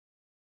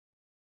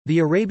The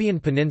Arabian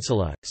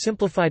Peninsula,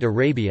 simplified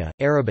Arabia,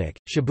 Arabic,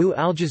 Shabu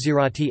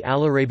al-Jazirati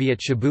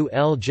al-Arabiat Shabu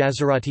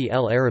el-Jazirati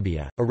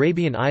el-Arabia,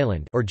 Arabian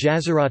Island or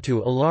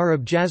Jaziratu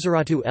al-Arab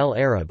Jaziratu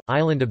el-Arab,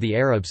 Island of the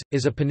Arabs,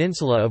 is a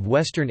peninsula of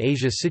Western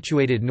Asia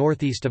situated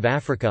northeast of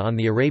Africa on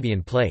the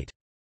Arabian Plate.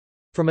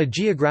 From a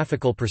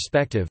geographical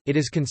perspective, it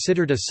is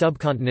considered a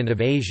subcontinent of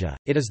Asia.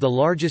 It is the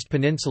largest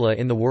peninsula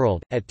in the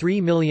world at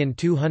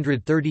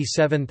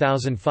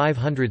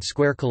 3,237,500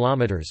 square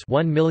kilometers,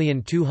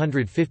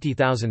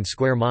 1,250,000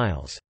 square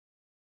miles.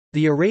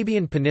 The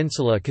Arabian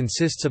Peninsula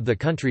consists of the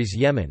countries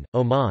Yemen,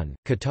 Oman,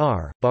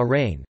 Qatar,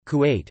 Bahrain,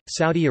 Kuwait,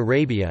 Saudi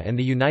Arabia and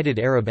the United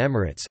Arab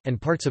Emirates,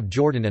 and parts of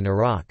Jordan and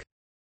Iraq.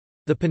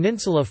 The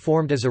peninsula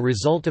formed as a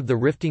result of the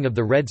rifting of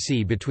the Red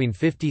Sea between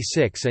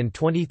 56 and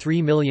 23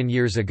 million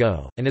years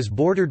ago, and is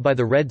bordered by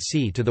the Red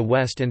Sea to the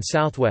west and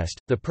southwest,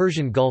 the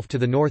Persian Gulf to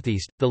the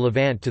northeast, the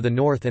Levant to the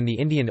north and the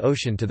Indian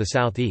Ocean to the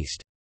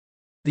southeast.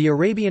 The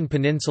Arabian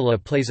Peninsula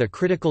plays a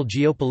critical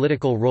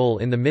geopolitical role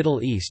in the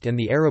Middle East and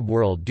the Arab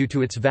world due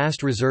to its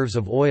vast reserves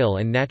of oil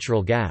and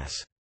natural gas.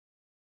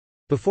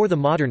 Before the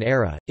modern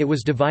era, it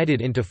was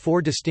divided into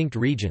four distinct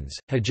regions: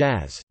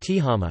 Hejaz,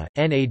 Tihama,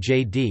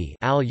 Najd,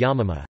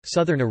 Al-Yamama,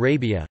 Southern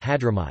Arabia,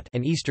 Hadramaut,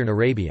 and Eastern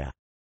Arabia.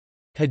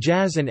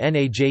 Hejaz and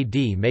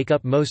Najd make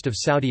up most of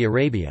Saudi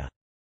Arabia.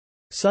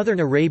 Southern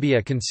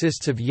Arabia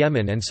consists of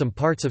Yemen and some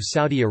parts of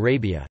Saudi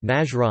Arabia,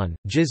 Najran,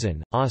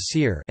 Jizan,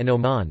 Asir, and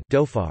Oman,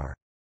 Dhofar.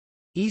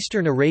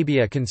 Eastern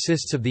Arabia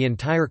consists of the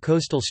entire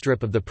coastal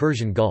strip of the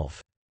Persian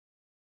Gulf.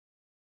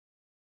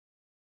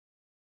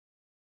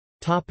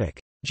 Topic: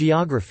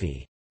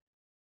 Geography.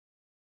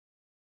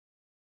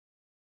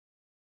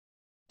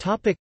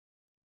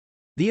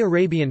 The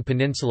Arabian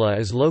Peninsula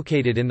is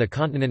located in the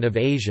continent of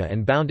Asia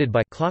and bounded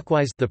by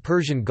clockwise the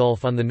Persian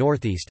Gulf on the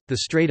northeast, the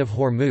Strait of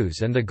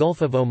Hormuz and the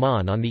Gulf of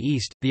Oman on the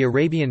east, the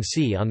Arabian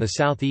Sea on the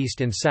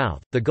southeast and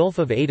south, the Gulf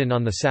of Aden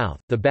on the south,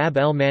 the Bab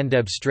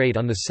el-Mandeb Strait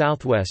on the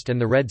southwest and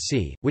the Red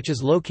Sea, which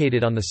is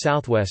located on the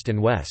southwest and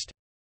west.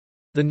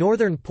 The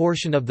northern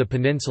portion of the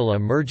peninsula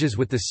merges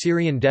with the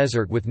Syrian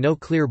desert with no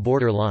clear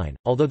border line,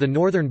 although the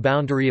northern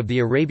boundary of the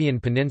Arabian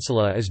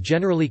Peninsula is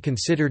generally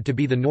considered to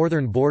be the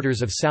northern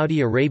borders of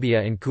Saudi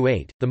Arabia and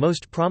Kuwait. The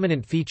most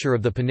prominent feature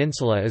of the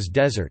peninsula is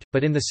desert,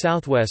 but in the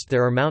southwest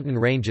there are mountain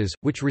ranges,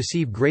 which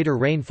receive greater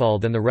rainfall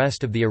than the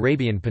rest of the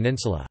Arabian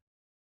Peninsula.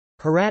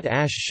 Harat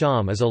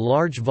ash-Sham is a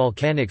large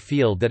volcanic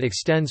field that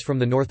extends from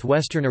the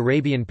northwestern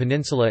Arabian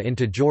Peninsula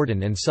into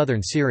Jordan and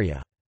southern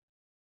Syria.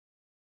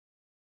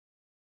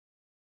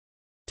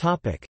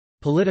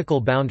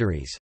 Political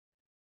boundaries.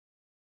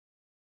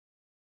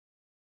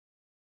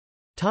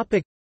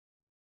 The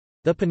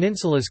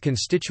peninsula's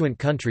constituent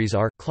countries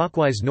are,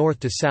 clockwise north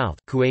to south,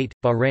 Kuwait,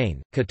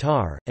 Bahrain,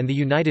 Qatar, and the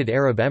United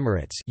Arab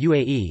Emirates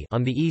 (UAE)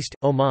 on the east,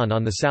 Oman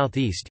on the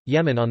southeast,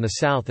 Yemen on the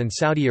south and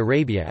Saudi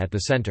Arabia at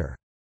the center.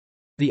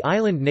 The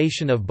island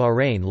nation of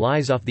Bahrain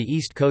lies off the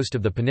east coast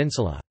of the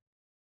peninsula.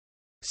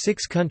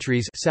 6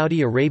 countries Saudi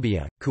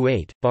Arabia,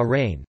 Kuwait,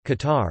 Bahrain,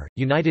 Qatar,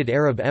 United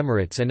Arab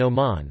Emirates and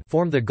Oman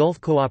form the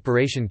Gulf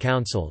Cooperation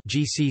Council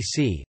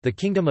 (GCC). The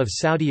Kingdom of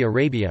Saudi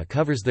Arabia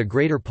covers the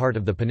greater part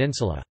of the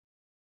peninsula.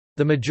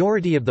 The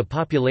majority of the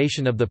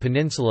population of the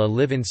peninsula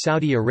live in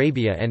Saudi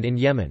Arabia and in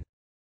Yemen.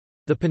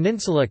 The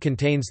peninsula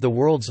contains the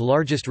world's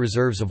largest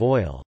reserves of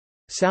oil.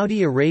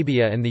 Saudi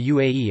Arabia and the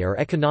UAE are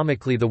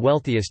economically the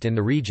wealthiest in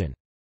the region.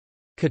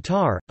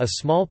 Qatar, a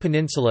small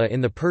peninsula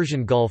in the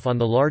Persian Gulf on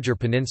the larger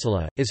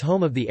peninsula, is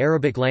home of the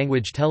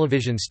Arabic-language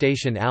television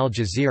station Al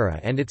Jazeera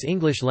and its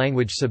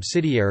English-language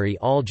subsidiary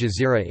Al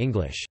Jazeera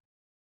English.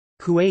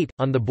 Kuwait,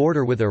 on the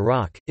border with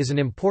Iraq, is an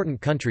important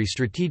country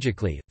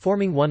strategically,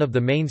 forming one of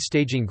the main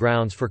staging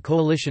grounds for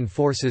coalition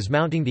forces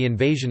mounting the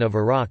invasion of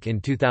Iraq in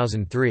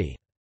 2003.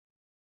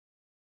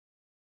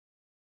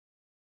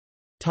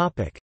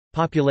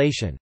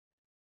 Population.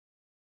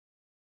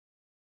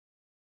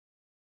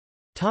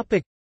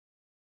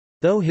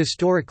 Though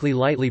historically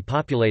lightly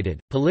populated,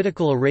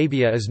 political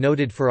Arabia is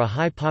noted for a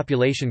high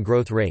population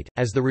growth rate,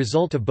 as the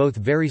result of both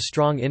very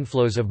strong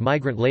inflows of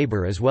migrant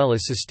labor as well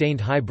as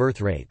sustained high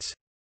birth rates.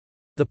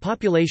 The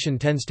population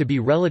tends to be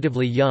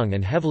relatively young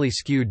and heavily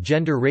skewed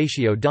gender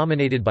ratio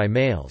dominated by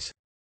males.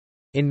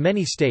 In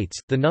many states,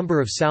 the number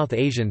of South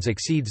Asians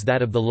exceeds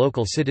that of the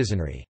local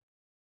citizenry.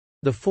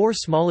 The 4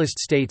 smallest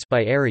states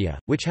by area,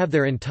 which have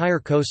their entire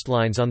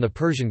coastlines on the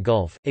Persian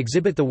Gulf,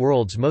 exhibit the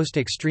world's most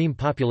extreme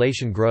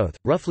population growth,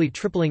 roughly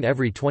tripling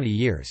every 20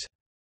 years.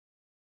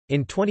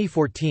 In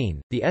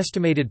 2014, the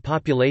estimated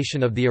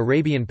population of the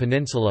Arabian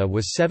Peninsula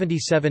was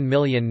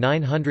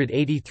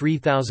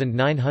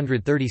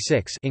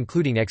 77,983,936,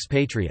 including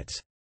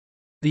expatriates.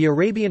 The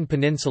Arabian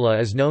Peninsula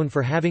is known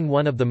for having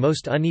one of the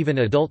most uneven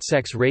adult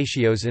sex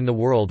ratios in the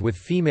world, with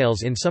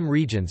females in some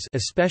regions,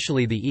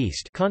 especially the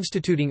east,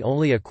 constituting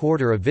only a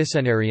quarter of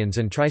vicenarians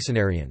and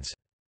tricenarians.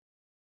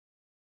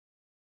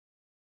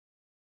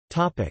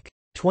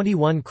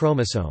 21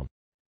 chromosome.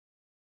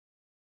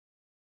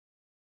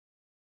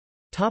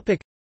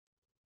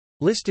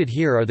 Listed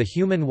here are the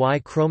human Y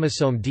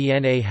chromosome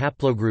DNA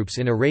haplogroups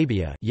in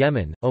Arabia,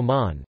 Yemen,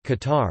 Oman,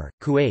 Qatar,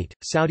 Kuwait,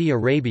 Saudi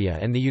Arabia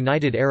and the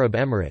United Arab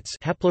Emirates.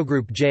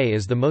 Haplogroup J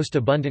is the most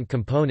abundant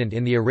component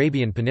in the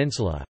Arabian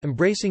Peninsula,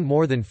 embracing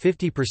more than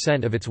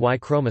 50% of its Y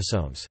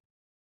chromosomes.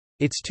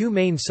 Its two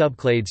main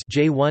subclades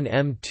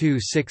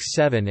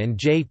J1M267 and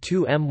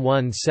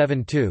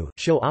J2M172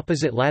 show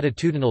opposite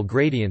latitudinal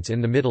gradients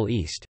in the Middle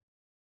East.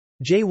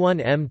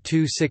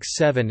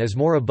 J1M267 is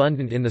more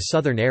abundant in the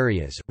southern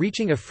areas,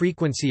 reaching a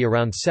frequency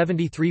around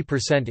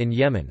 73% in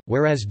Yemen,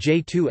 whereas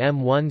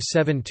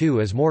J2M172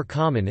 is more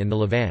common in the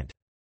Levant.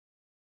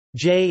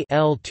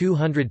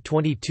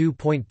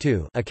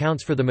 L222.2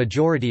 accounts for the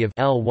majority of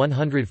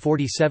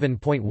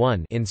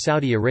L147.1 in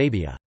Saudi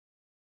Arabia.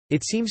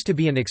 It seems to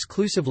be an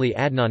exclusively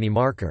Adnani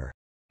marker.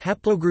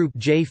 Haplogroup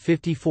J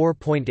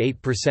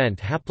 54.8%,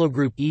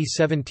 haplogroup E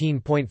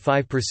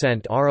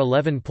 17.5%, R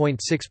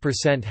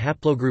 11.6%,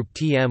 haplogroup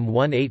TM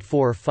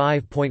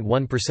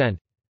 1845.1%.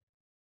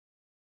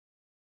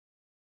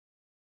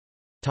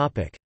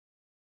 Topic: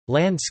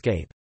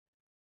 Landscape.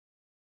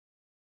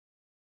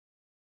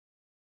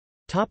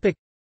 Topic: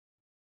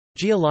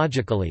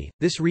 Geologically,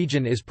 this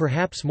region is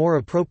perhaps more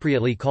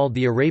appropriately called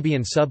the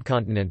Arabian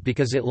subcontinent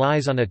because it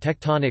lies on a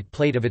tectonic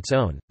plate of its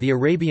own, the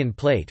Arabian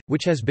Plate,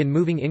 which has been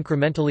moving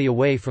incrementally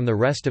away from the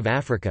rest of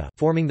Africa,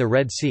 forming the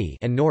Red Sea,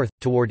 and north,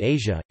 toward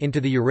Asia, into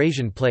the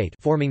Eurasian Plate,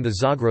 forming the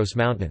Zagros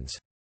Mountains.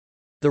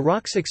 The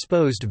rocks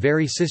exposed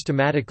vary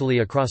systematically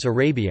across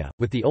Arabia,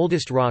 with the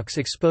oldest rocks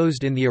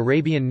exposed in the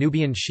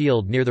Arabian-Nubian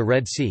Shield near the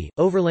Red Sea,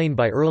 overlain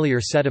by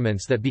earlier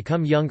sediments that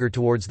become younger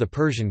towards the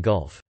Persian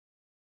Gulf.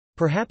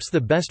 Perhaps the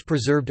best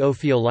preserved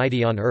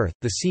ophiolite on Earth,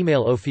 the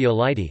Seamale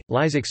ophiolite,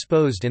 lies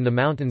exposed in the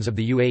mountains of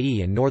the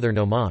UAE and northern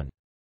Oman.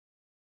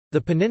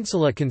 The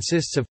peninsula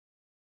consists of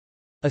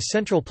a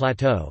central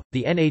plateau,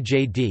 the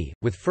Najd,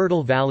 with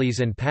fertile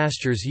valleys and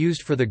pastures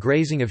used for the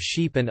grazing of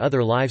sheep and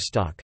other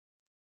livestock.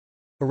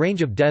 A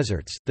range of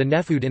deserts, the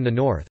Nefud in the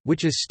north,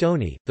 which is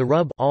stony, the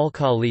Rub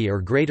al-Khali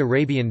or Great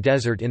Arabian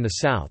Desert in the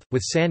south,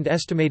 with sand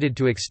estimated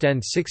to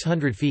extend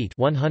 600 feet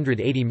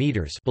 180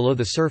 meters below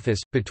the surface,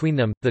 between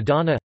them, the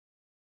Dana.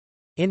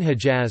 In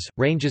Hejaz,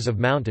 ranges of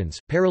mountains,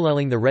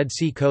 paralleling the Red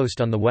Sea coast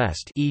on the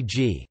west,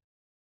 e.g.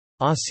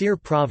 Asir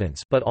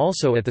province, but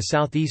also at the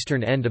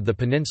southeastern end of the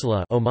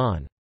peninsula,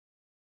 Oman.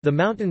 The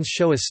mountains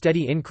show a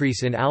steady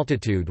increase in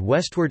altitude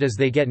westward as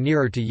they get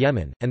nearer to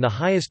Yemen, and the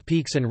highest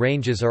peaks and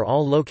ranges are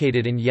all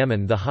located in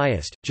Yemen. The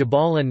highest,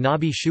 Jabal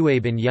an-Nabi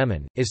Shuaib in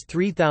Yemen, is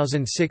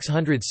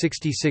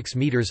 3,666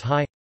 meters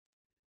high.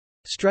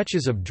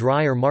 Stretches of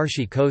dry or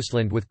marshy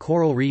coastland with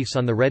coral reefs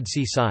on the Red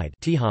Sea side,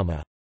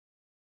 Tihama.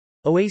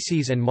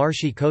 Oases and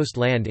marshy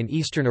coastland in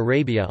eastern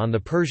Arabia on the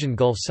Persian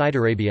Gulf side.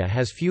 Arabia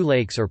has few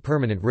lakes or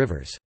permanent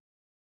rivers.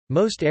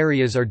 Most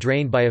areas are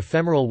drained by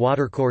ephemeral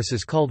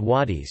watercourses called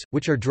wadis,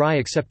 which are dry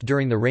except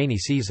during the rainy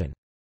season.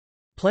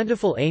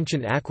 Plentiful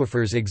ancient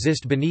aquifers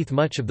exist beneath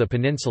much of the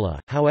peninsula,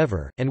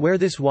 however, and where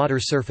this water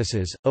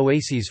surfaces,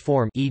 oases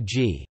form,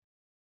 e.g.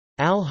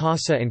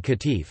 Al-Hassa and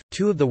Qatif,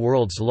 two of the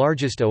world's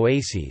largest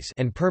oases,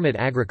 and permit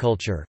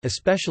agriculture,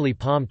 especially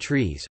palm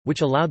trees, which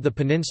allowed the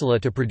peninsula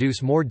to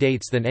produce more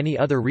dates than any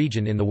other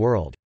region in the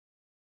world.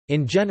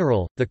 In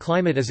general, the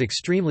climate is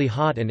extremely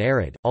hot and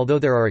arid, although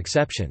there are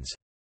exceptions.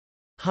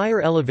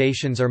 Higher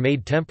elevations are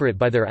made temperate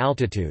by their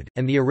altitude,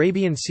 and the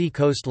Arabian Sea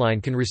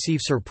coastline can receive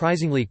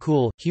surprisingly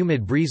cool,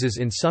 humid breezes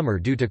in summer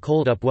due to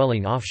cold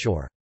upwelling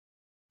offshore.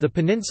 The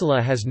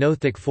peninsula has no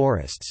thick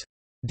forests.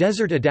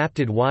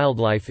 Desert-adapted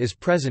wildlife is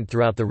present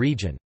throughout the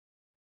region.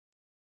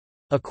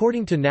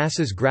 According to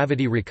NASA's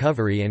Gravity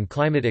Recovery and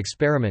Climate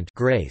Experiment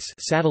 (GRACE)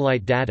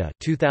 satellite data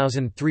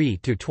 2003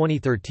 to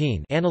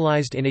 2013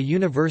 analyzed in a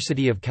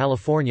University of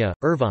California,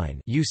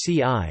 Irvine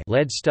 (UCI)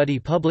 led study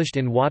published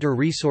in Water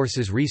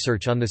Resources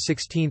Research on the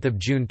 16th of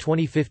June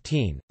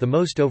 2015, the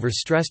most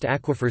overstressed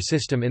aquifer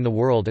system in the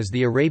world is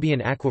the Arabian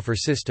Aquifer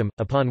System,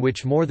 upon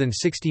which more than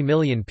 60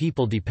 million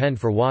people depend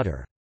for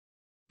water.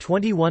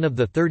 21 of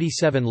the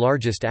 37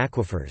 largest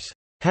aquifers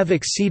have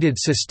exceeded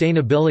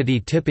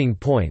sustainability tipping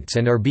points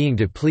and are being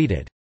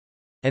depleted,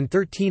 and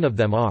 13 of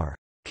them are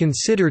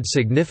considered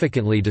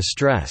significantly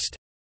distressed.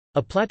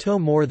 A plateau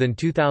more than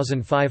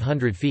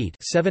 2,500 feet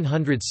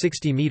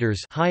 (760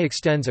 meters) high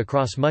extends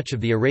across much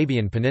of the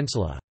Arabian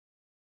Peninsula.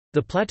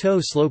 The plateau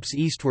slopes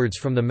eastwards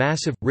from the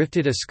massive,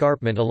 rifted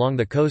escarpment along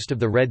the coast of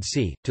the Red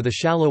Sea, to the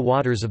shallow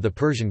waters of the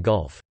Persian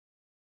Gulf.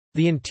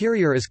 The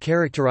interior is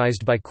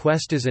characterized by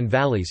cuestas and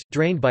valleys,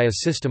 drained by a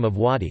system of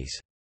wadis.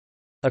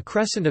 A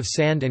crescent of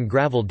sand and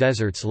gravel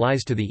deserts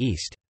lies to the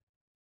east.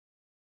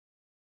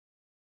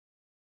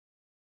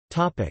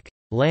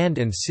 Land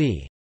and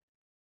sea.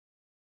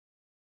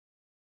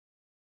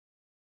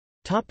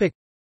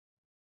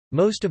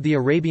 Most of the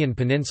Arabian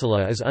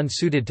Peninsula is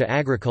unsuited to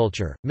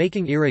agriculture,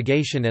 making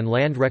irrigation and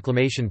land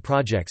reclamation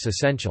projects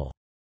essential.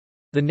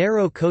 The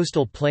narrow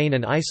coastal plain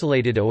and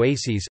isolated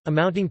oases,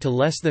 amounting to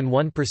less than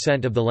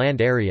 1% of the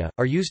land area,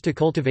 are used to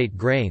cultivate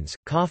grains,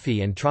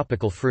 coffee and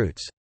tropical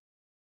fruits.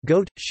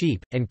 Goat,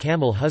 sheep, and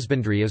camel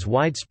husbandry is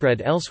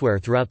widespread elsewhere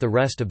throughout the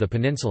rest of the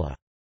peninsula.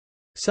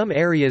 Some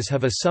areas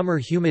have a summer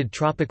humid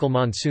tropical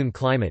monsoon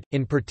climate,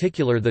 in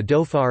particular the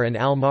Dhofar and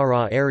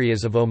Al-Mar'a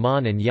areas of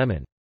Oman and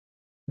Yemen.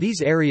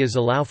 These areas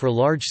allow for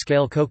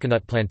large-scale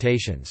coconut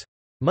plantations.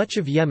 Much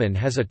of Yemen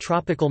has a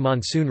tropical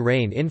monsoon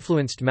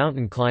rain-influenced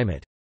mountain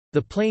climate.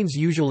 The plains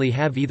usually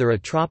have either a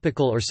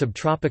tropical or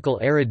subtropical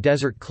arid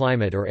desert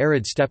climate or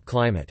arid steppe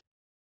climate.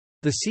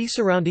 The sea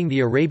surrounding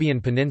the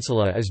Arabian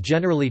Peninsula is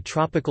generally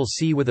tropical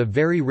sea with a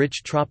very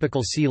rich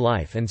tropical sea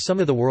life and some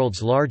of the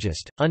world's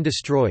largest,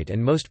 undestroyed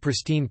and most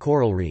pristine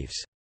coral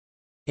reefs.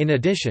 In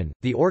addition,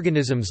 the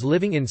organisms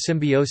living in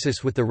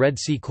symbiosis with the Red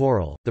Sea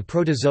coral, the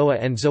protozoa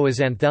and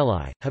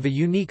zooxanthellae, have a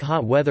unique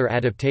hot weather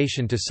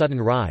adaptation to sudden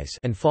rise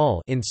and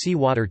fall in sea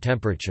water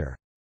temperature.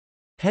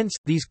 Hence,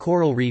 these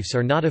coral reefs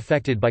are not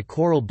affected by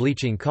coral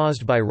bleaching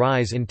caused by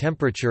rise in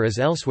temperature as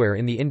elsewhere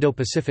in the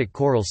Indo-Pacific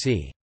Coral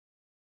Sea.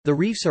 The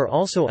reefs are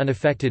also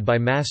unaffected by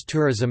mass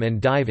tourism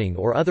and diving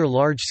or other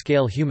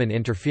large-scale human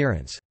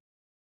interference.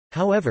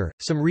 However,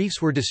 some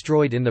reefs were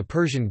destroyed in the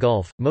Persian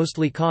Gulf,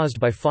 mostly caused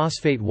by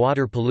phosphate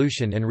water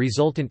pollution and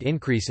resultant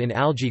increase in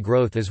algae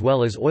growth as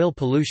well as oil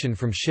pollution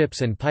from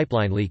ships and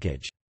pipeline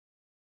leakage.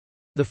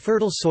 The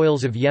fertile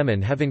soils of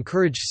Yemen have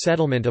encouraged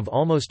settlement of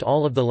almost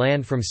all of the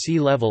land from sea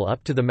level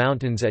up to the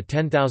mountains at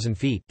 10,000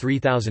 feet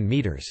 (3,000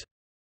 meters).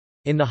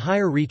 In the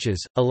higher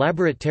reaches,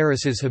 elaborate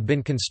terraces have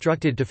been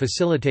constructed to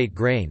facilitate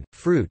grain,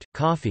 fruit,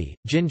 coffee,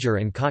 ginger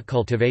and khat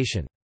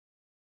cultivation.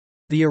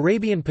 The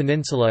Arabian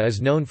Peninsula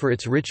is known for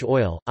its rich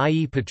oil,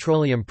 i.e.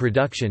 petroleum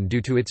production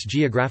due to its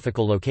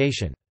geographical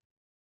location.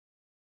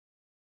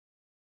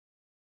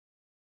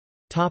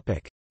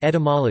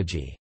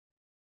 Etymology.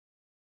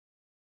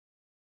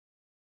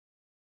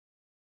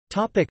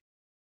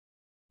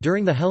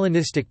 During the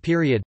Hellenistic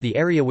period, the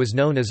area was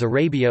known as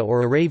Arabia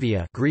or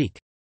Aravia Greek.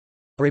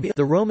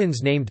 The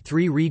Romans named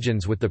 3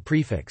 regions with the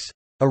prefix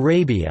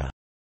Arabia,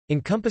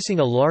 encompassing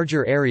a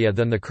larger area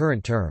than the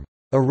current term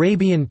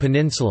Arabian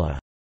Peninsula.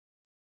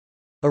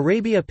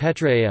 Arabia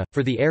Petraea,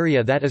 for the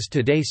area that is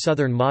today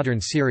southern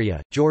modern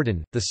Syria,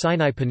 Jordan, the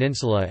Sinai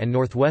Peninsula and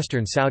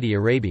northwestern Saudi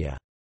Arabia.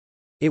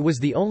 It was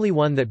the only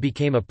one that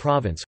became a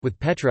province, with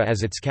Petra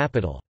as its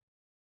capital.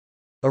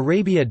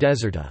 Arabia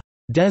Deserta,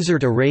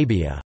 Desert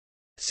Arabia,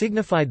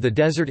 signified the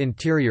desert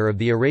interior of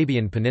the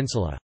Arabian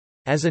Peninsula.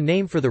 As a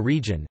name for the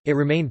region, it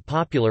remained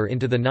popular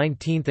into the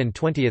 19th and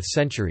 20th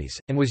centuries,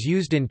 and was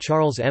used in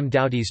Charles M.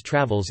 Doughty's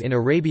Travels in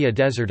Arabia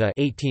Deserta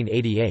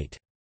 1888.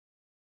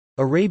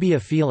 Arabia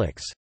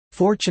Felix,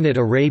 Fortunate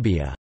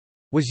Arabia,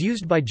 was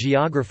used by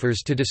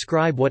geographers to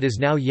describe what is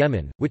now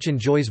Yemen, which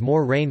enjoys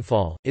more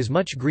rainfall, is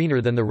much greener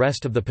than the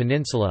rest of the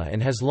peninsula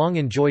and has long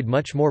enjoyed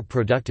much more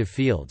productive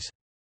fields.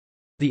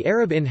 The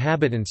Arab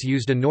inhabitants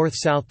used a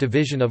north-south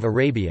division of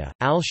Arabia,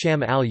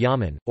 al-Sham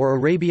al-Yaman, or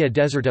Arabia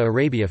Deserta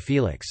Arabia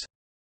Felix.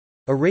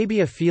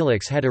 Arabia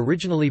Felix had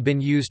originally been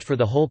used for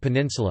the whole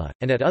peninsula,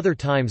 and at other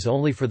times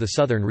only for the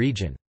southern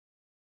region.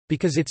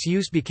 Because its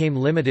use became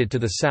limited to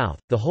the south,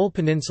 the whole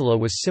peninsula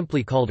was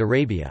simply called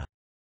Arabia.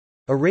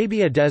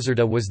 Arabia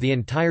Deserta was the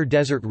entire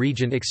desert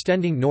region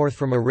extending north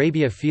from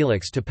Arabia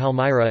Felix to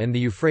Palmyra and the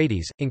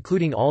Euphrates,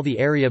 including all the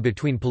area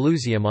between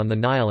Pelusium on the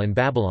Nile and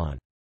Babylon.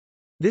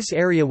 This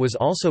area was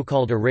also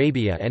called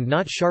Arabia and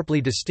not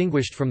sharply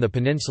distinguished from the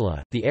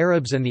peninsula. The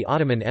Arabs and the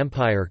Ottoman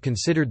Empire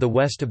considered the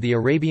west of the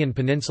Arabian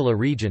Peninsula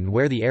region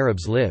where the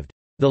Arabs lived,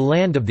 the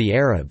land of the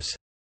Arabs.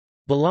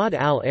 Balad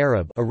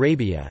al-Arab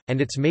Arabia, and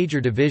its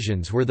major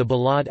divisions were the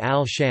Balad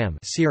al-Sham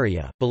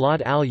Syria,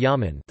 Balad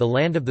al-Yaman the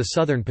land of the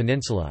southern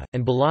peninsula,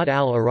 and Balad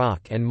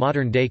al-Iraq and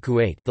modern-day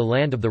Kuwait the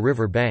land of the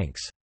river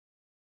banks.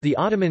 The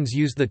Ottomans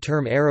used the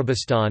term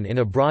Arabistan in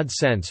a broad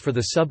sense for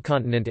the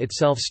subcontinent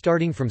itself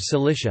starting from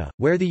Cilicia,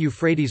 where the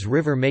Euphrates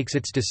River makes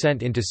its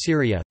descent into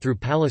Syria, through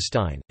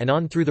Palestine, and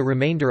on through the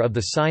remainder of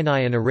the Sinai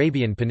and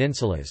Arabian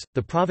peninsulas.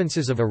 The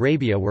provinces of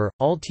Arabia were,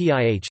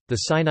 Al-Tih, the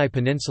Sinai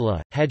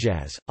Peninsula,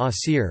 Hejaz,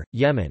 Asir,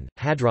 Yemen,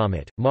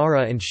 Hadramut,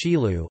 Mara and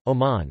Shilu,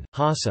 Oman,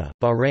 Hassa,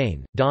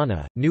 Bahrain,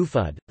 Dana,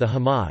 Nufud, the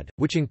Hamad,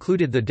 which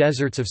included the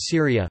deserts of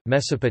Syria,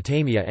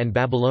 Mesopotamia and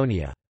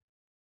Babylonia.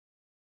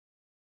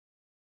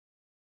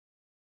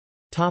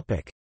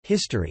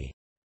 History.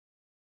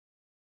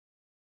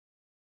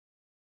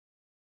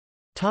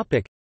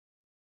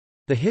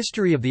 The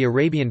history of the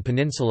Arabian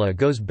Peninsula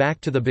goes back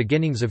to the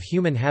beginnings of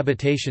human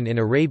habitation in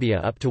Arabia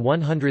up to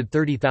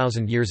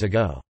 130,000 years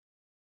ago.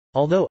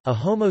 Although, a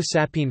Homo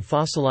sapien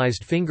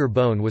fossilized finger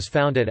bone was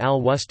found at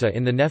Al-Wusta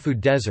in the Nefud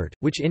Desert,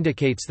 which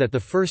indicates that the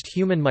first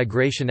human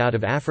migration out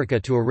of Africa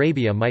to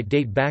Arabia might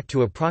date back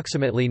to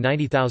approximately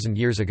 90,000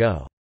 years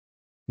ago.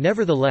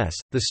 Nevertheless,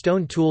 the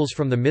stone tools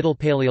from the Middle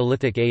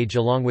Paleolithic age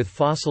along with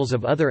fossils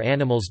of other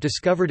animals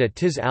discovered at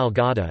Tiz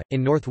al-Ghada,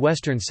 in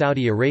northwestern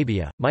Saudi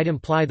Arabia, might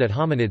imply that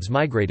hominids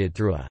migrated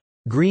through a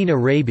 «green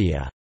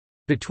Arabia»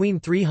 between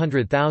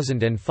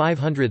 300,000 and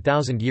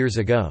 500,000 years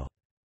ago.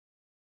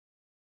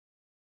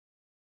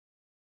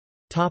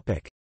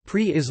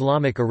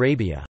 Pre-Islamic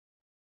Arabia.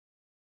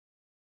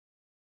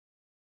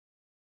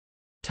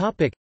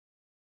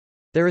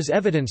 There is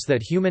evidence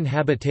that human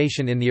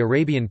habitation in the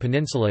Arabian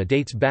Peninsula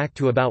dates back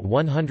to about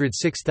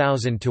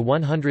 106,000 to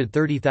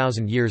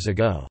 130,000 years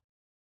ago.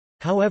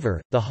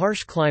 However, the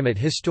harsh climate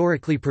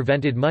historically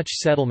prevented much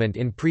settlement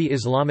in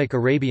pre-Islamic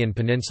Arabian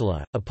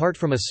Peninsula, apart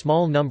from a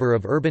small number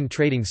of urban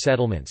trading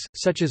settlements,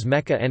 such as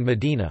Mecca and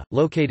Medina,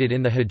 located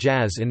in the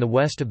Hejaz in the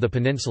west of the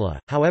peninsula.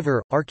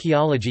 However,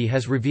 archaeology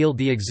has revealed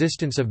the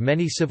existence of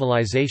many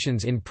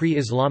civilizations in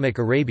pre-Islamic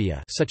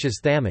Arabia, such as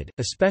Thamud,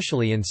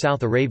 especially in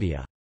South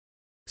Arabia.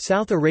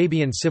 South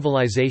Arabian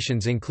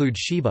civilizations include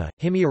Sheba,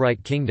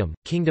 Himyarite Kingdom,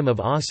 Kingdom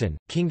of Asan,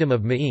 Kingdom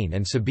of Ma'in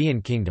and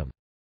Sabaean Kingdom.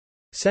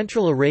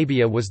 Central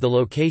Arabia was the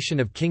location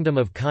of Kingdom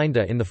of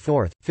Kinda in the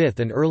 4th, 5th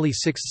and early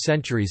 6th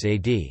centuries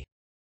AD.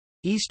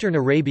 Eastern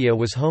Arabia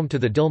was home to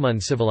the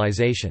Dilmun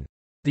civilization.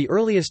 The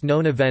earliest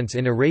known events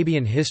in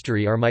Arabian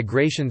history are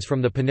migrations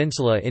from the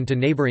peninsula into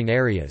neighboring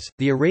areas.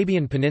 The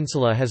Arabian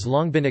Peninsula has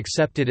long been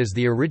accepted as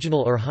the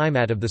original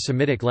Urheimat of the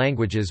Semitic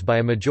languages by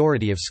a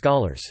majority of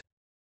scholars.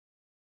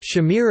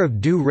 Shamir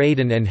of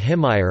Du-Raden and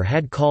Himyar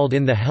had called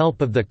in the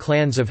help of the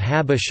clans of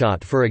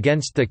Habashat for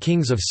against the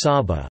kings of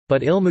Saba,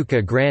 but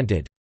Ilmuka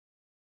granted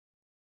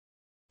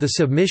the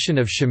submission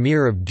of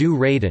Shamir of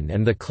Du-Raden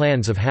and the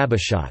clans of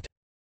Habashat.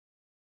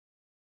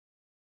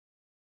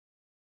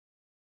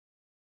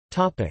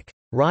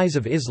 Rise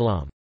of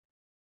Islam.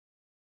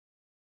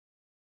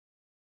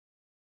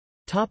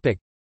 The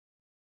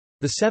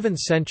 7th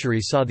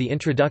century saw the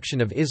introduction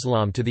of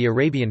Islam to the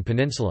Arabian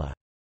Peninsula.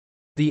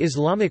 The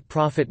Islamic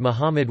prophet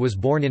Muhammad was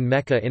born in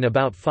Mecca in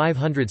about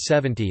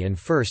 570 and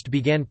first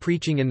began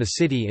preaching in the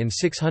city in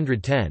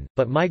 610,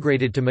 but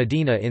migrated to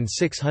Medina in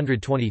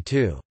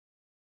 622.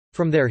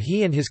 From there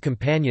he and his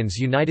companions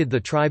united the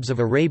tribes of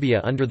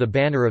Arabia under the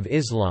banner of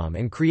Islam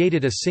and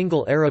created a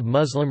single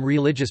Arab-Muslim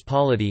religious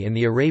polity in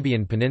the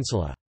Arabian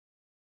Peninsula.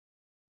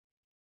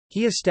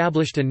 He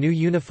established a new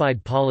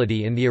unified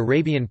polity in the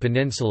Arabian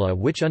Peninsula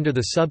which under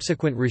the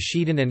subsequent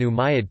Rashidun and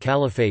Umayyad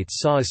caliphates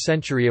saw a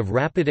century of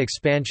rapid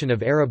expansion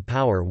of Arab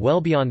power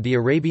well beyond the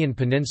Arabian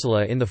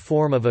Peninsula in the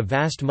form of a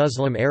vast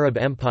Muslim Arab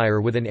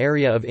empire with an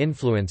area of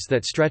influence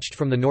that stretched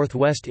from the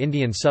northwest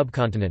Indian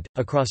subcontinent,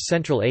 across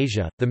Central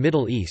Asia, the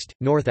Middle East,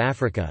 North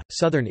Africa,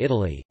 southern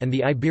Italy, and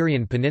the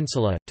Iberian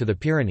Peninsula, to the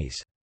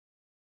Pyrenees.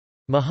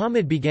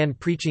 Muhammad began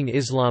preaching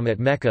Islam at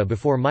Mecca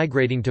before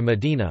migrating to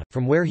Medina,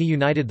 from where he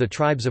united the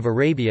tribes of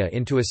Arabia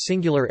into a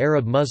singular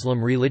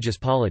Arab-Muslim religious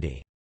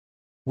polity.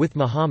 With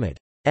Muhammad's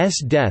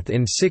death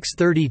in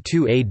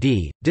 632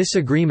 AD,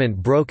 disagreement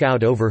broke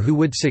out over who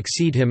would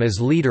succeed him as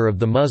leader of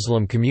the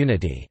Muslim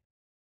community.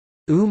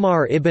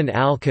 Umar ibn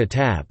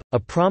al-Khattab, a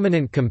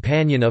prominent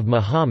companion of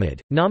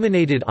Muhammad,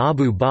 nominated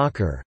Abu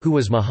Bakr, who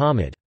was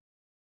Muhammad's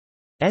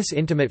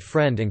intimate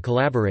friend and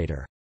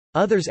collaborator.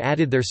 Others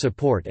added their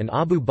support and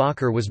Abu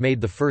Bakr was made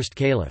the first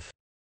caliph.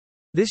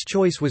 This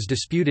choice was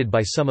disputed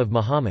by some of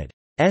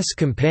Muhammad's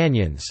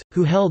companions,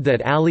 who held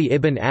that Ali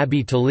ibn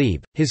Abi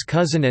Talib, his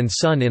cousin and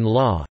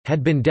son-in-law,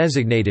 had been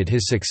designated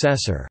his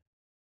successor.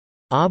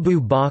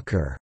 Abu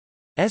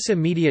Bakr's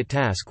immediate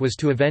task was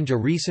to avenge a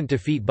recent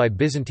defeat by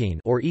Byzantine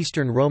or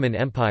Eastern Roman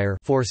Empire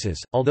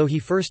forces, although he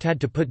first had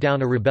to put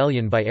down a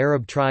rebellion by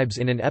Arab tribes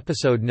in an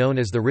episode known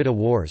as the Ridda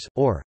Wars,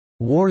 or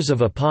Wars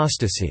of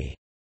Apostasy.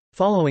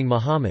 Following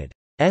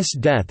Muhammad's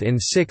death in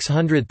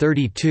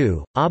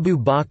 632, Abu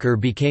Bakr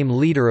became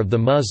leader of the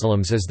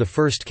Muslims as the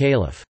first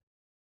caliph.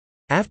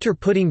 After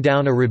putting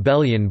down a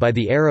rebellion by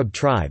the Arab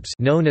tribes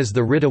known as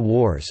the Ridda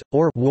Wars,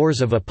 or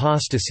Wars of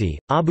Apostasy,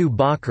 Abu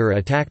Bakr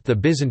attacked the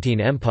Byzantine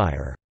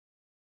Empire.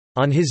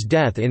 On his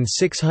death in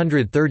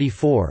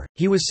 634,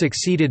 he was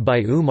succeeded by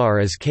Umar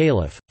as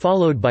caliph,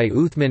 followed by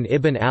Uthman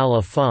ibn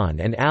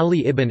al-Affan and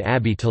Ali ibn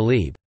Abi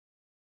Talib.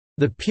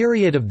 The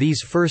period of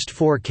these first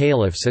four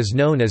caliphs is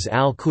known as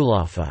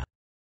al-Khulafa.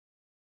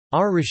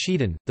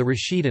 Ar-Rashidun, the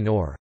Rashidun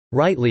or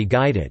rightly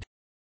guided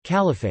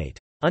caliphate.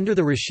 Under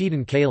the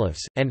Rashidun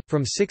caliphs, and,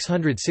 from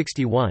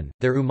 661,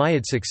 their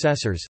Umayyad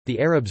successors, the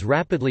Arabs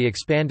rapidly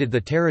expanded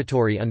the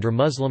territory under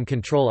Muslim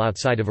control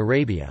outside of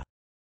Arabia.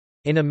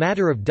 In a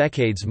matter of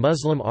decades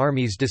Muslim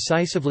armies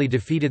decisively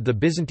defeated the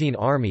Byzantine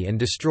army and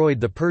destroyed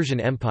the Persian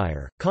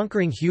Empire,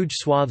 conquering huge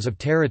swaths of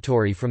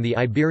territory from the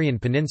Iberian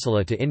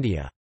Peninsula to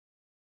India.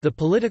 The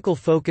political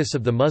focus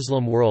of the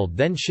Muslim world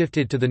then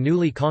shifted to the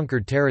newly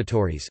conquered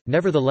territories.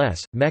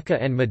 Nevertheless,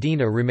 Mecca and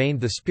Medina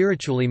remained the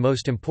spiritually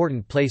most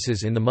important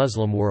places in the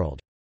Muslim world.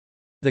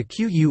 The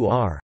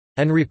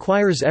Qur'an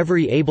requires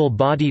every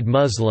able-bodied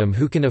Muslim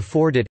who can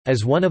afford it,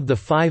 as one of the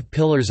 5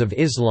 pillars of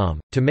Islam,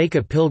 to make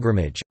a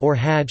pilgrimage, or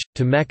hajj,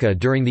 to Mecca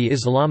during the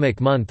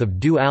Islamic month of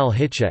Dhu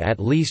al-Hijjah at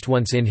least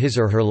once in his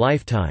or her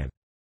lifetime.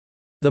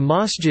 The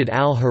Masjid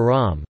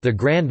al-Haram, the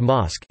Grand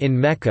Mosque in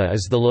Mecca,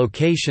 is the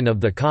location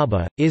of the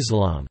Kaaba,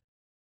 Islam's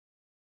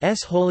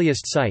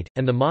holiest site,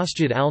 and the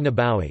Masjid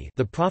al-Nabawi,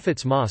 the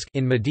Prophet's mosque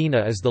in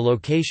Medina, is the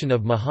location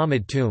of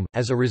Muhammad's tomb.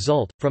 As a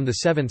result, from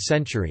the 7th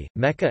century,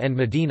 Mecca and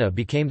Medina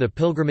became the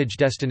pilgrimage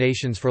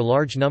destinations for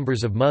large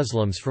numbers of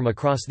Muslims from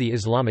across the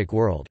Islamic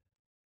world.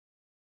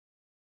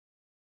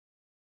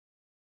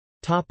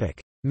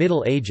 Topic: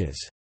 Middle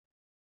Ages.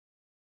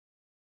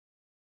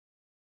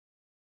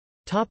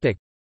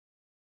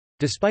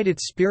 Despite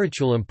its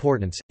spiritual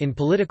importance, in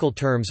political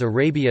terms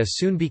Arabia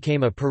soon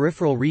became a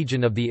peripheral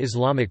region of the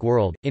Islamic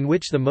world, in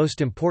which the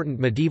most important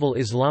medieval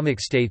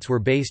Islamic states were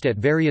based at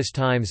various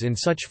times in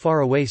such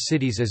faraway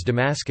cities as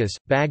Damascus,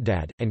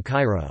 Baghdad, and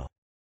Cairo.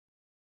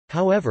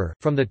 However,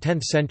 from the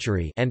 10th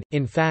century and,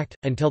 in fact,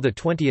 until the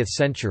 20th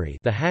century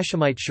the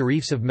Hashemite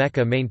Sharifs of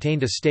Mecca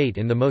maintained a state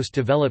in the most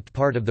developed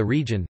part of the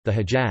region, the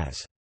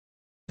Hejaz.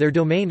 Their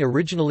domain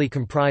originally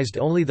comprised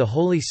only the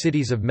holy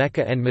cities of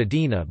Mecca and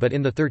Medina, but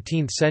in the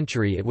 13th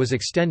century it was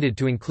extended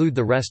to include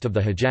the rest of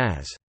the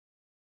Hejaz.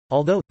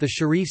 Although, the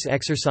Sharifs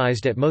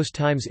exercised at most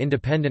times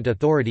independent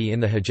authority in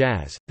the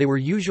Hejaz, they were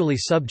usually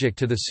subject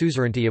to the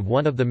suzerainty of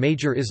one of the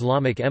major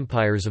Islamic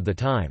empires of the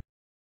time.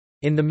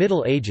 In the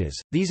Middle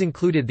Ages, these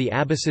included the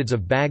Abbasids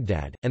of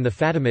Baghdad, and the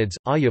Fatimids,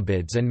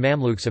 Ayyubids and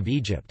Mamluks of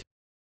Egypt.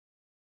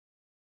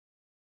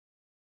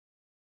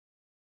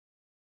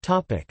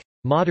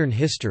 Modern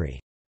history.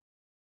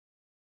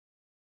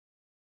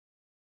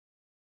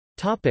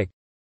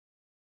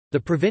 The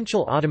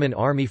Provincial Ottoman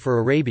Army for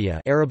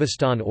Arabia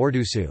Arabistan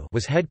Ordusu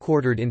was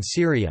headquartered in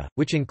Syria,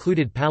 which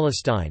included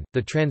Palestine,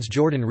 the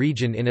Transjordan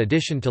region in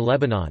addition to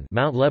Lebanon.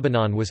 Mount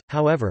Lebanon was,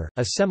 however,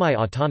 a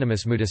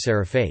semi-autonomous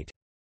mutasarrifate.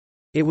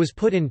 It was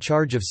put in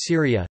charge of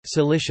Syria,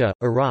 Cilicia,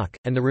 Iraq,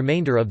 and the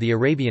remainder of the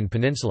Arabian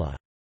Peninsula.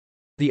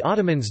 The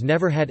Ottomans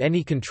never had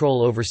any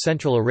control over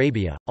Central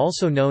Arabia,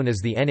 also known as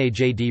the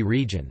Najd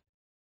region.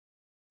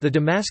 The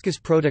Damascus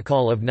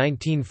Protocol of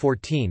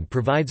 1914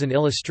 provides an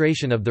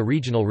illustration of the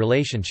regional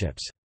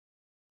relationships.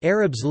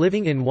 Arabs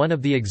living in one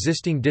of the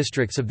existing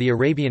districts of the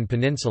Arabian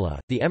Peninsula,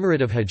 the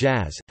Emirate of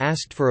Hejaz,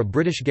 asked for a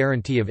British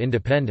guarantee of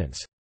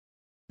independence.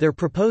 Their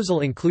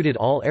proposal included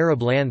all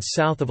Arab lands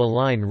south of a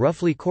line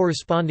roughly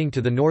corresponding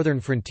to the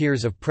northern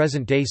frontiers of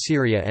present-day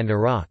Syria and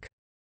Iraq.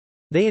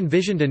 They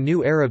envisioned a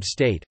new Arab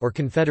state, or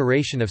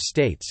confederation of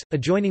states,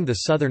 adjoining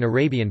the southern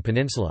Arabian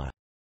Peninsula.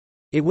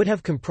 It would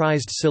have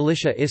comprised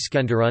Cilicia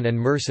Iskenderun and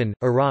Mersin,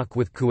 Iraq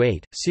with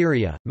Kuwait,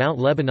 Syria, Mount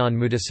Lebanon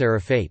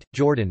Mutasarrifate,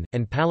 Jordan,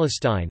 and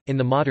Palestine. In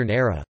the modern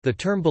era, the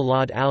term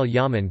Balad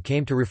al-Yaman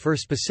came to refer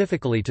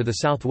specifically to the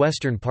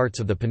southwestern parts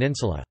of the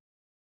peninsula.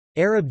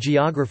 Arab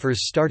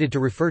geographers started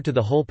to refer to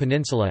the whole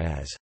peninsula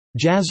as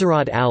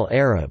Jazirat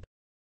al-Arab,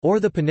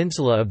 or the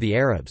Peninsula of the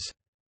Arabs.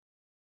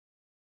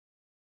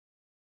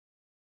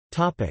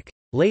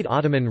 Late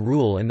Ottoman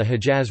rule and the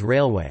Hejaz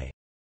Railway.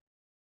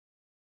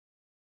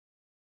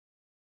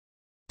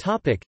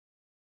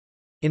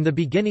 In the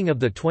beginning of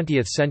the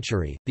 20th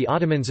century, the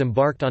Ottomans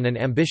embarked on an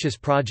ambitious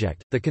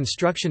project, the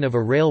construction of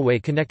a railway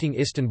connecting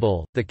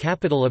Istanbul, the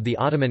capital of the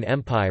Ottoman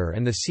Empire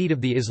and the seat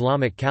of the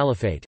Islamic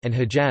Caliphate, and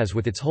Hejaz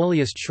with its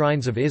holiest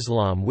shrines of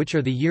Islam, which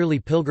are the yearly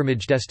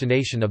pilgrimage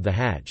destination of the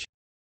Hajj.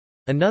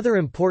 Another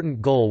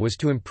important goal was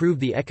to improve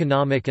the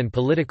economic and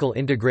political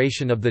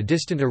integration of the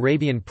distant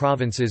Arabian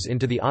provinces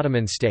into the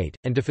Ottoman state,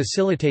 and to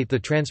facilitate the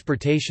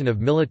transportation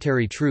of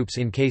military troops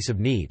in case of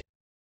need.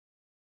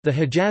 The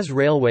Hejaz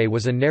Railway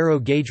was a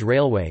narrow-gauge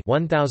railway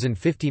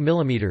 1,050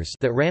 mm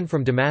that ran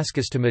from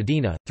Damascus to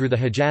Medina, through the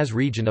Hejaz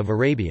region of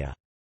Arabia.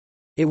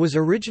 It was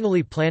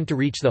originally planned to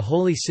reach the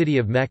holy city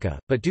of Mecca,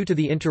 but due to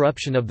the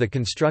interruption of the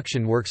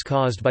construction works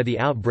caused by the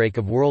outbreak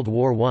of World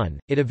War I,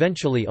 it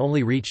eventually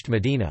only reached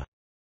Medina.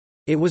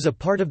 It was a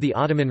part of the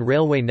Ottoman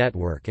railway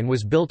network and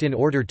was built in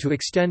order to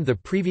extend the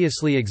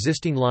previously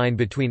existing line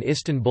between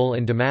Istanbul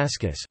and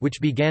Damascus, which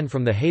began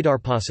from the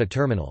Haydarpasa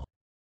terminal.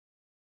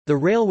 The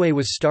railway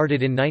was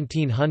started in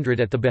 1900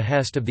 at the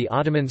behest of the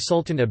Ottoman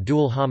Sultan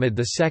Abdul Hamid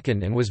II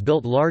and was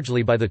built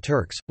largely by the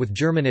Turks, with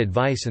German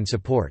advice and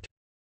support.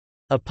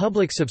 A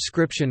public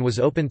subscription was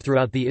opened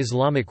throughout the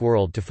Islamic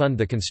world to fund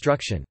the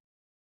construction.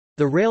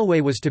 The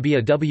railway was to be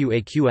a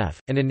waqf,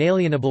 an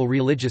inalienable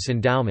religious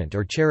endowment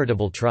or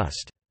charitable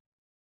trust.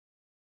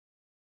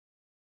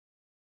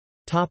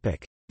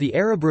 The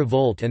Arab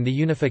Revolt and the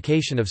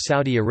unification of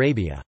Saudi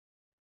Arabia.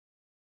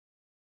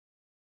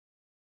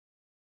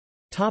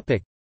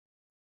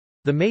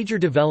 The major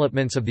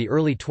developments of the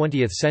early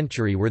 20th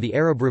century were the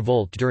Arab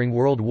Revolt during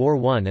World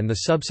War I and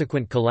the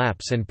subsequent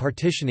collapse and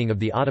partitioning of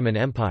the Ottoman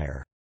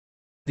Empire.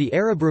 The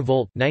Arab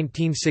Revolt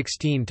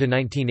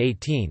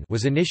 1916–1918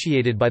 was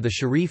initiated by the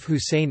Sharif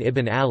Hussein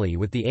ibn Ali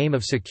with the aim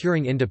of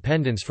securing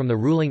independence from the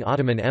ruling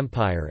Ottoman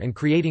Empire and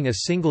creating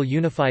a single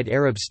unified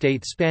Arab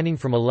state spanning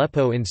from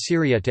Aleppo in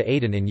Syria to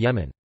Aden in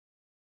Yemen.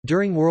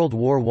 During World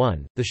War I,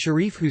 the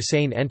Sharif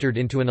Hussein entered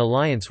into an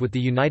alliance with the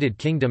United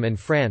Kingdom and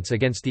France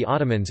against the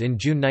Ottomans in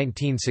June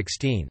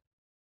 1916.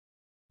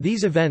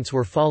 These events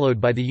were followed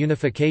by the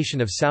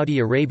unification of Saudi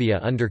Arabia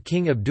under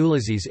King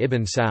Abdulaziz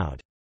ibn Saud.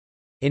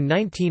 In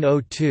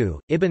 1902,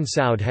 Ibn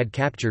Saud had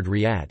captured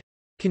Riyadh.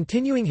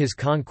 Continuing his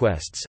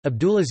conquests,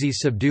 Abdulaziz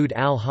subdued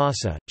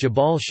Al-Hassa,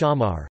 Jabal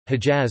Shammar,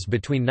 Hejaz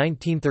between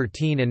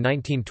 1913 and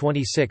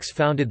 1926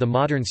 founded the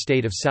modern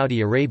state of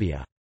Saudi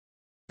Arabia.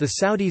 The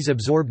Saudis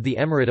absorbed the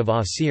Emirate of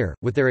Asir,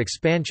 with their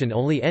expansion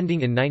only ending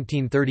in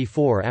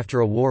 1934 after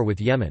a war with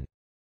Yemen.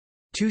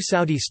 Two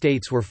Saudi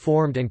states were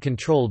formed and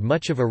controlled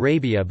much of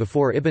Arabia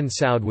before Ibn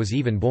Saud was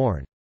even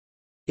born.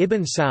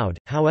 Ibn Saud,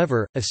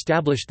 however,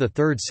 established the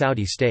Third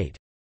Saudi state.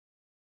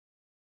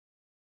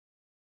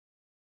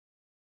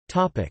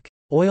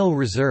 Oil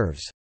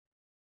reserves.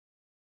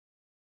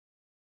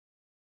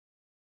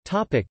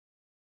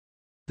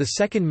 The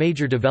second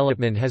major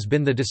development has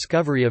been the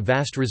discovery of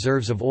vast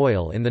reserves of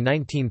oil in the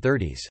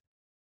 1930s.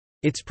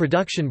 Its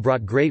production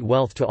brought great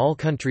wealth to all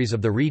countries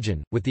of the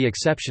region, with the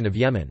exception of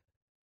Yemen.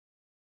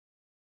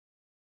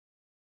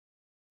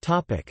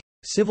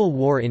 Civil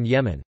war in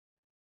Yemen.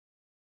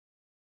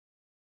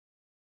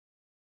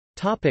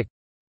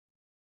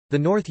 The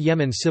North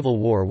Yemen Civil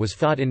War was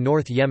fought in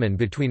North Yemen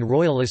between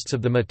royalists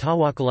of the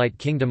Mutawakkilite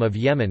Kingdom of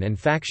Yemen and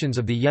factions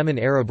of the Yemen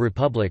Arab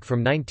Republic from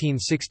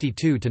 1962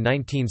 to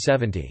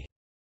 1970.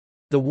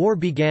 The war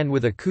began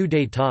with a coup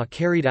d'état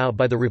carried out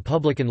by the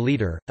Republican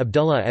leader,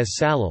 Abdullah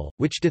as-Salal,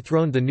 which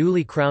dethroned the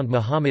newly crowned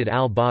Muhammad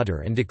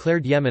al-Badr and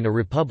declared Yemen a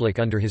republic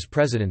under his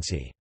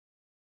presidency.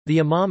 The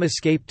Imam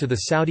escaped to the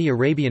Saudi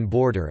Arabian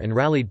border and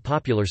rallied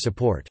popular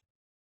support.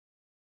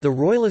 The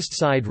royalist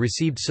side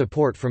received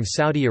support from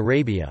Saudi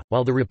Arabia,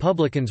 while the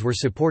Republicans were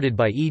supported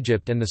by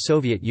Egypt and the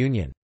Soviet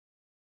Union.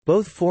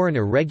 Both foreign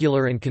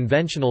irregular and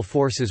conventional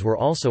forces were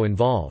also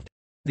involved.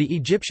 The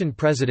Egyptian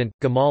president,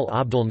 Gamal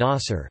Abdel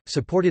Nasser,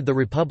 supported the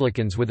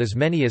Republicans with as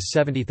many as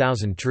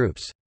 70,000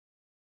 troops.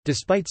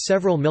 Despite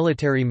several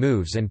military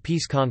moves and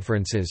peace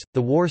conferences,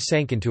 the war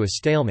sank into a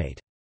stalemate.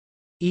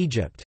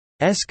 Egypt's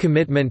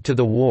commitment to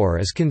the war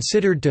is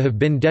considered to have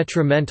been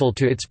detrimental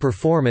to its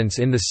performance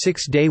in the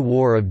Six-Day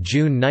War of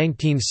June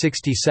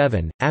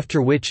 1967,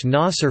 after which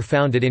Nasser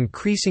found it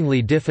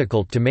increasingly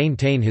difficult to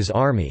maintain his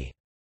army's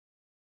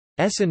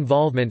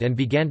involvement and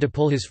began to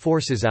pull his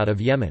forces out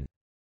of Yemen.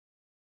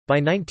 By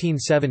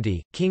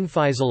 1970, King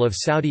Faisal of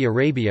Saudi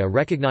Arabia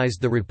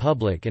recognized the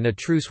republic and a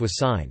truce was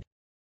signed.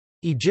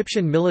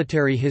 Egyptian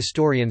military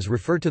historians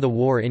refer to the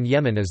war in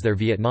Yemen as their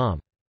Vietnam.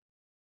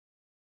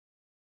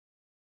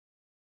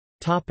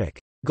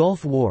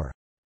 Gulf War.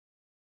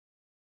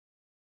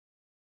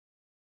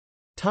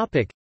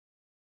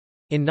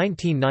 In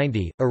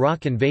 1990,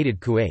 Iraq invaded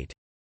Kuwait.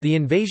 The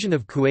invasion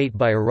of Kuwait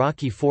by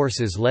Iraqi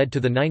forces led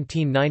to the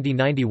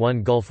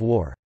 1990–91 Gulf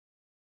War.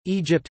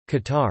 Egypt,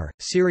 Qatar,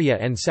 Syria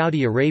and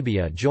Saudi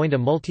Arabia joined a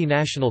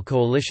multinational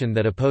coalition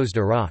that opposed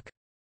Iraq.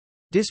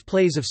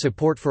 Displays of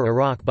support for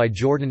Iraq by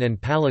Jordan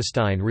and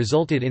Palestine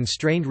resulted in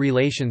strained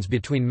relations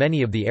between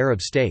many of the Arab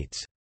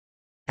states.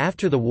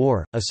 After the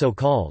war, a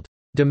so-called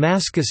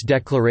Damascus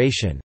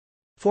Declaration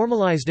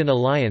formalized an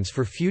alliance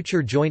for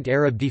future joint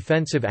Arab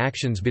defensive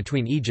actions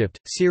between Egypt,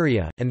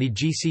 Syria, and the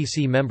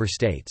GCC member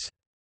states.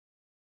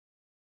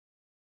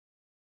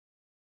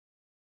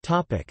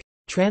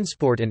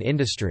 Transport and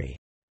industry.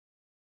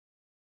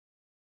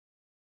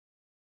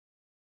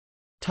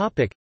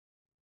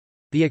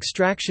 The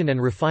extraction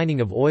and refining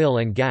of oil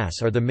and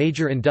gas are the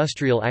major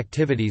industrial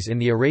activities in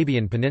the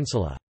Arabian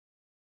Peninsula.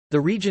 The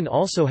region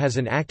also has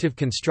an active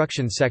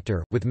construction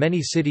sector, with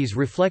many cities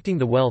reflecting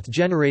the wealth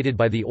generated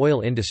by the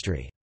oil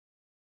industry.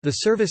 The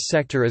service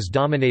sector is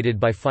dominated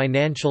by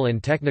financial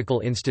and technical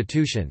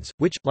institutions,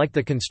 which, like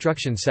the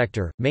construction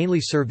sector,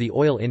 mainly serve the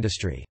oil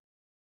industry.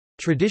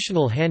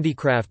 Traditional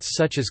handicrafts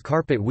such as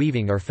carpet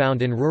weaving are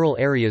found in rural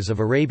areas of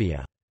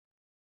Arabia.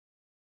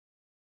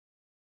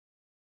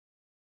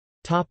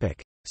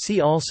 See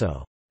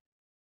also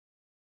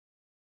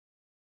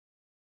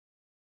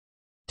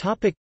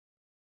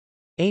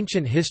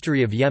Ancient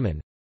history of Yemen,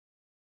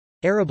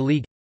 Arab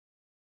League,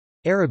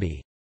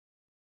 Arabi,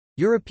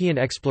 European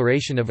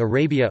exploration of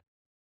Arabia,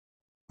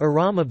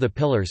 Aram of the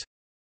Pillars,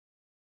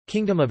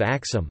 Kingdom of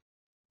Aksum,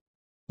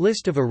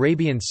 List of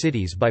Arabian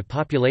cities by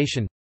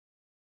population,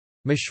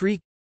 Mashriq,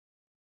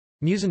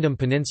 Musandam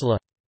Peninsula.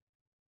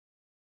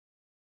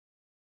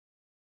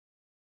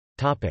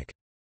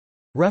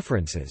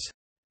 References.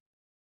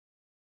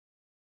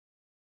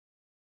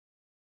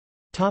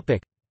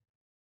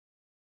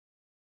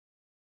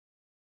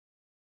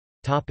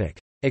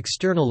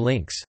 External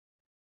links.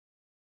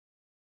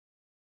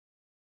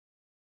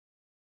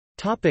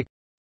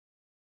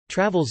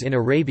 Travels in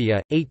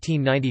Arabia,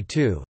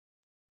 1892.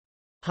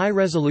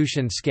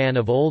 High-resolution scan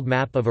of old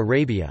map of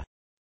Arabia.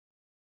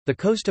 The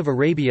coast of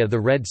Arabia, the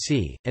Red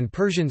Sea, and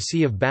Persian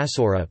Sea of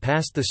Bassora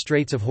past the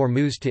Straits of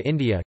Hormuz to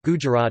India,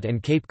 Gujarat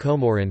and Cape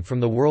Comorin from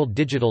the World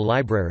Digital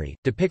Library,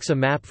 depicts a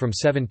map from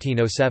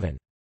 1707.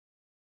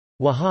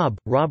 Wahab,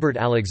 Robert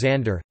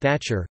Alexander,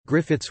 Thatcher,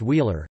 Griffiths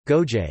Wheeler,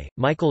 Gojay,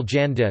 Michael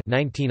Jan de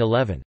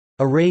 1911.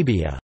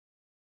 Arabia.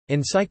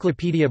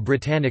 Encyclopædia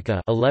Britannica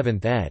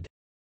 11th ed.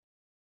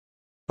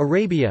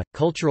 Arabia,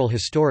 Cultural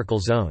Historical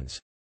Zones.